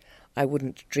hand. I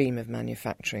wouldn't dream of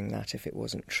manufacturing that if it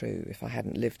wasn't true, if I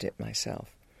hadn't lived it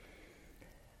myself.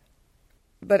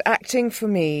 But acting for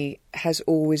me has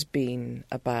always been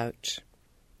about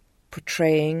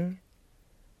portraying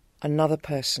another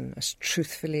person as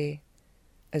truthfully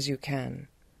as you can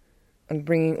and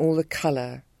bringing all the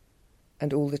colour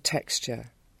and all the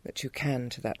texture that you can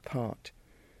to that part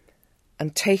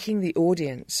and taking the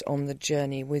audience on the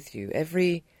journey with you.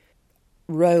 Every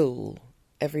role,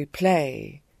 every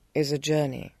play is a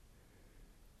journey,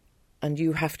 and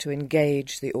you have to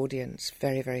engage the audience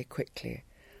very, very quickly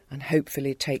and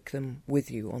hopefully take them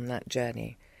with you on that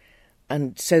journey,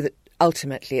 and so that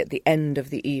ultimately at the end of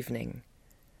the evening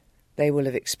they will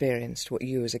have experienced what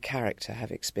you as a character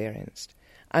have experienced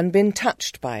and been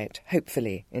touched by it,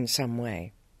 hopefully, in some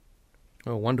way.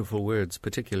 Oh, wonderful words,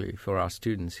 particularly for our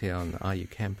students here on the IU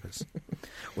campus.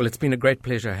 Well, it's been a great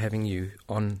pleasure having you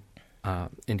on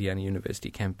Indiana University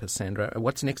campus, Sandra.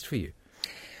 What's next for you?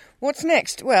 What's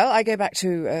next? Well, I go back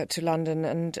to London,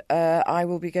 and I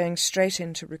will be going straight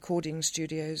into recording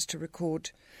studios to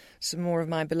record some more of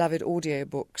my beloved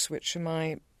audiobooks, which are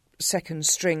my second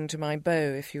string to my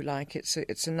bow, if you like.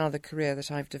 It's another career that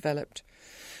I've developed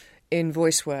in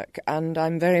voice work, and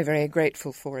I'm very, very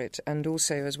grateful for it. And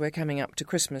also, as we're coming up to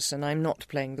Christmas and I'm not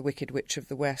playing the Wicked Witch of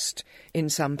the West in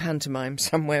some pantomime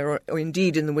somewhere, or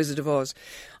indeed in The Wizard of Oz,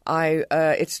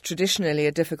 it's traditionally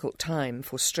a difficult time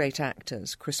for straight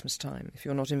actors, Christmas time, if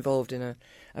you're not involved in a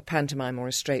pantomime or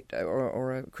a straight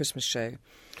or a Christmas show.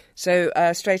 So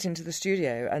straight into the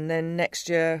studio, and then next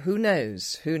year, who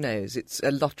knows? Who knows? It's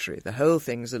a lottery. The whole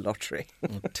thing's a lottery.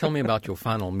 Well, tell me about your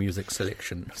final music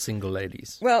selection, Single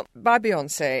Ladies. Well, by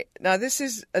Beyoncé. Now, this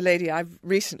is a lady I've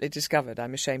recently discovered,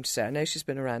 I'm ashamed to say. I know she's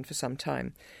been around for some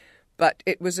time. But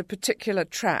it was a particular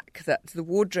track that the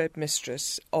wardrobe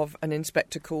mistress of An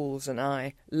Inspector Calls and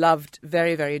I loved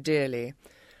very, very dearly,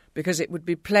 because it would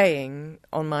be playing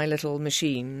on my little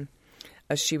machine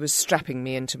as she was strapping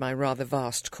me into my rather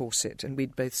vast corset, and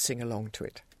we'd both sing along to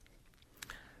it.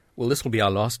 Well, this will be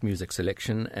our last music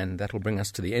selection, and that will bring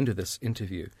us to the end of this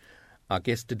interview. Our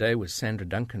guest today was Sandra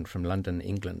Duncan from London,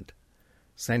 England.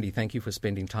 Sandy, thank you for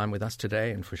spending time with us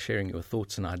today and for sharing your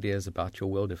thoughts and ideas about your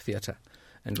world of theatre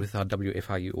and with our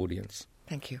WFIU audience.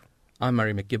 Thank you. I'm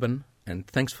Murray McGibbon, and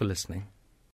thanks for listening.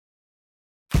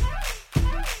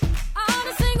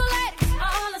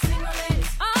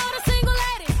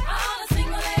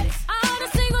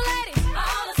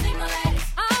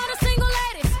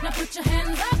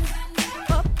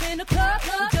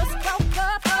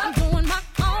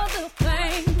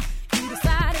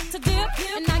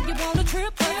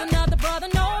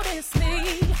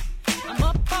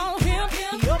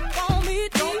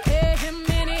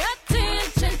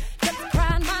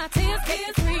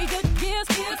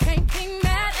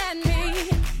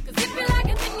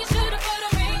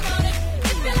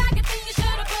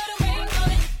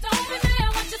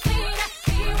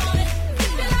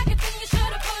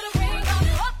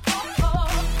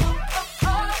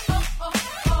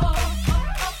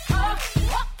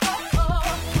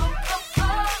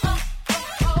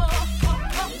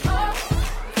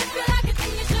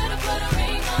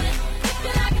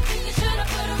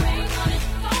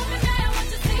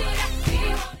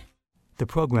 The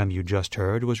program you just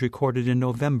heard was recorded in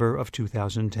November of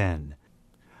 2010.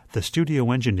 The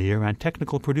studio engineer and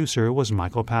technical producer was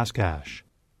Michael Paskash.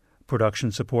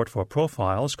 Production support for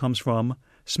Profiles comes from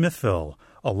Smithville,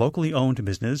 a locally owned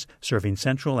business serving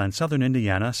central and southern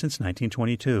Indiana since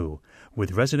 1922,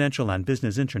 with residential and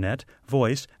business internet,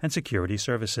 voice, and security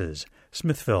services.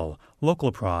 Smithville,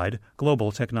 local pride,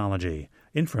 global technology.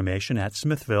 Information at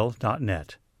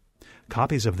smithville.net.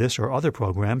 Copies of this or other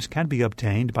programs can be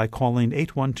obtained by calling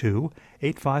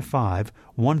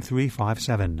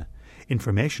 812-855-1357.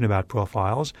 Information about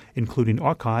Profiles, including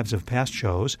archives of past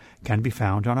shows, can be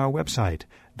found on our website,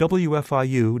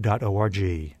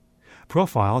 wfiu.org.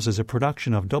 Profiles is a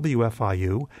production of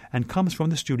WFIU and comes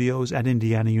from the studios at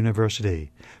Indiana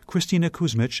University. Christina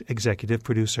Kuzmich, executive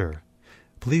producer.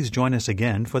 Please join us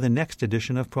again for the next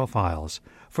edition of Profiles.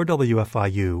 For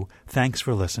WFIU, thanks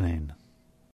for listening.